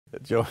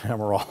Joe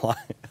Amaral,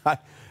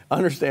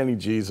 understanding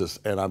Jesus,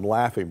 and I'm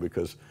laughing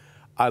because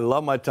I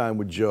love my time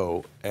with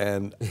Joe,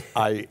 and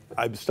I've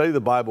studied the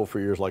Bible for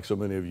years like so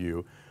many of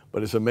you,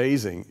 but it's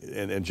amazing,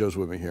 and Joe's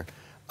with me here,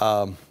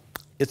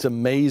 it's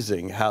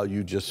amazing how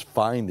you just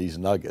find these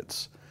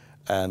nuggets.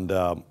 And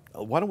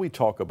why don't we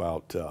talk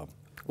about...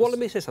 well, let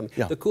me say something.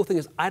 Yeah. The cool thing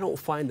is I don't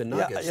find the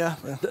nuggets. Yeah.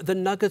 The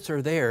nuggets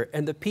are there,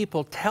 and the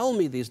people tell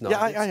me these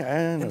nuggets. I know,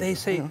 and they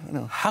say, I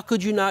know. how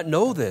could you not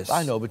know this?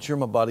 I know, but you're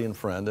my buddy and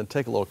friend, and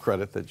take a little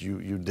credit that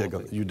you dig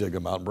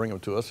them out and bring them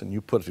to us, and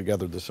you put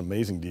together this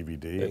amazing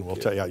DVD, and we'll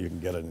tell you how you can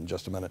get it in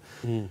just a minute.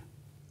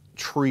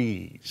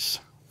 Trees,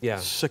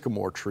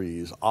 sycamore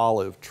trees,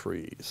 olive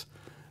trees.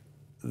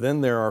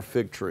 Then there are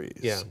fig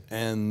trees,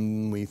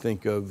 and we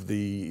think of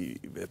the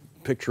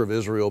picture of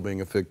Israel being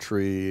a fig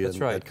tree and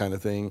that kind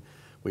of thing.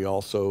 We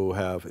also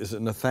have, is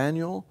it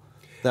Nathaniel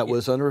that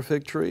was under a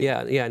fig tree?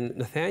 Yeah,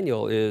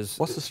 Nathaniel is...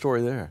 What's the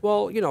story there?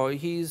 Well, you know,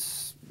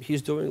 he's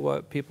doing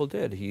what people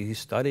did. He's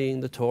studying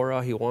the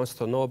Torah. He wants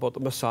to know about the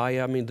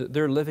Messiah. I mean,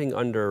 they're living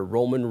under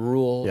Roman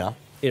rule. Yeah.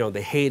 You know,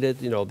 they hate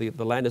it. You know,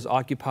 the land is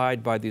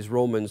occupied by these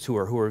Romans who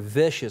are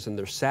vicious and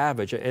they're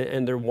savage,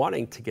 and they're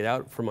wanting to get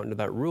out from under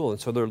that rule. And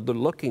so they're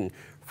looking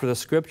for the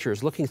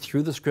scriptures, looking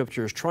through the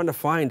scriptures, trying to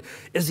find,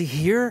 is he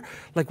here?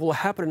 Like will it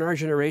happen in our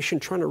generation?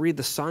 Trying to read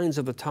the signs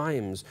of the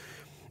times.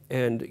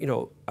 And, you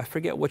know, I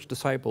forget which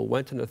disciple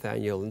went to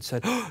Nathaniel and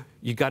said, oh,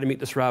 you got to meet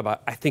this rabbi.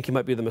 I think he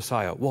might be the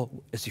Messiah. Well,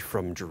 is he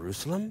from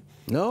Jerusalem?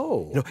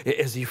 No. You know,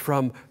 is he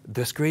from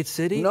this great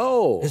city?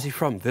 No. Is he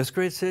from this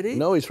great city?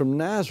 No, he's from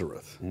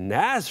Nazareth.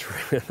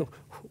 Nazareth?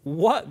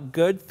 What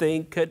good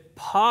thing could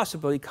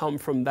possibly come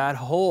from that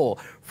hole,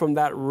 from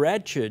that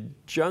wretched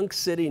junk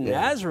city,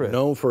 Nazareth?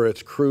 Known for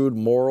its crude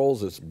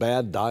morals, its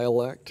bad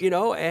dialect. You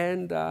know,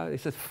 and he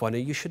said, funny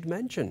you should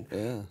mention.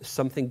 Yeah.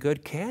 Something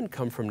good can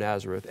come from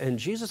Nazareth. And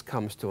Jesus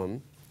comes to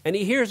him, and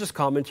he hears this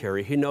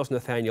commentary. He knows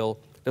Nathaniel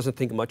doesn't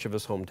think much of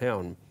his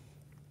hometown.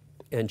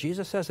 And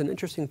Jesus says an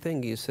interesting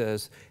thing. He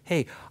says,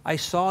 hey, I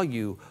saw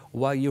you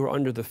while you were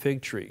under the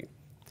fig tree.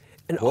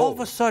 And all of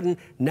a sudden,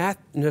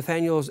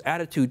 Nathaniel's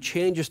attitude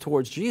changes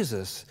towards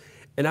Jesus.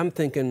 And I'm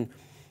thinking,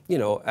 you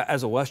know,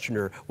 as a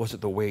Westerner, was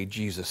it the way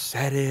Jesus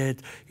said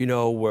it? You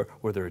know,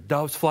 were there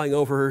doves flying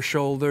over his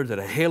shoulder? Did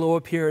a halo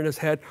appear in his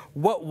head?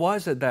 What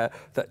was it that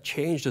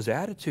changed his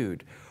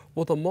attitude?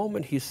 Well, the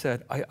moment he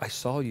said, I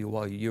saw you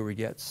while you were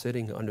yet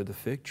sitting under the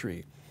fig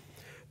tree.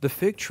 The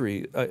fig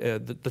tree,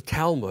 the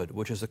Talmud,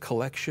 which is a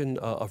collection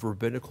of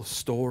rabbinical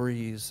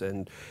stories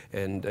and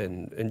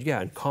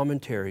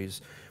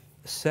commentaries,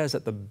 says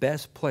that the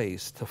best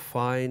place to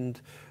find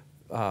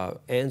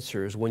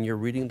answers when you're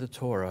reading the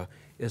Torah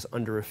is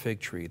under a fig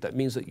tree. That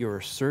means that you're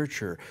a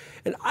searcher.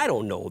 And I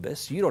don't know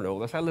this, you don't know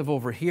this, I live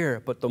over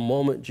here, but the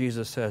moment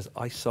Jesus says,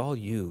 I saw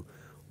you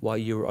while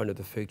you were under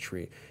the fig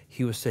tree,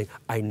 he was saying,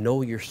 I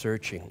know you're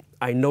searching.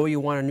 I know you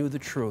want to know the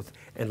truth.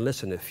 And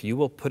listen, if you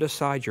will put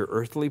aside your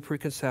earthly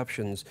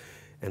preconceptions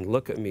and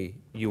look at me,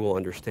 you will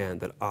understand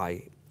that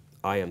I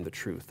am the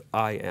truth.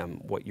 I am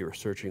what you're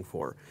searching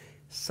for.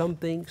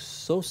 Something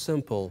so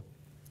simple,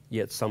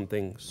 yet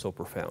something so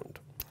profound.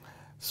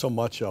 So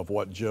much of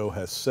what Joe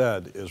has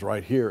said is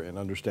right here in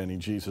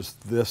Understanding Jesus,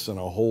 this and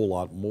a whole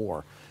lot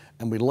more.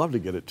 And we'd love to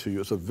get it to you.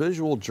 It's a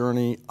visual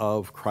journey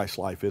of Christ's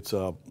life. It's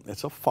a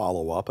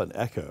follow-up, an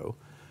echo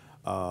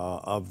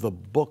of the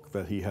book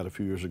that he had a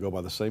few years ago by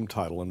the same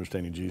title,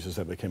 Understanding Jesus,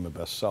 that became a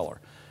bestseller.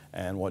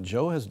 And what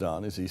Joe has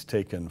done is he's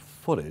taken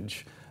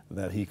footage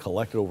that he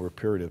collected over a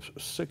period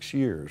of 6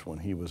 years when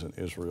he was in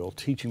Israel,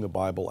 teaching the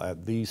Bible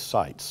at these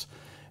sites.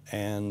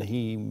 And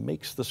he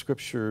makes the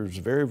scriptures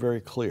very,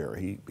 very clear.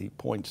 He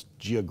points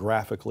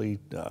geographically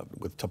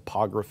with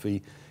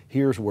topography.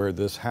 Here's where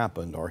this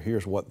happened, or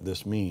here's what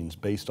this means,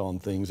 based on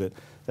things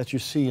that you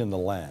see in the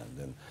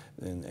land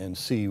and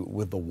see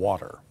with the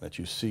water, that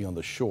you see on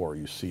the shore,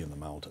 you see in the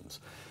mountains.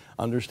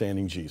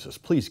 Understanding Jesus.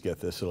 Please get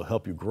this. It'll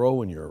help you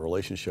grow in your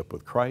relationship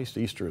with Christ.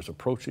 Easter is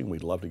approaching.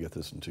 We'd love to get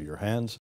this into your hands.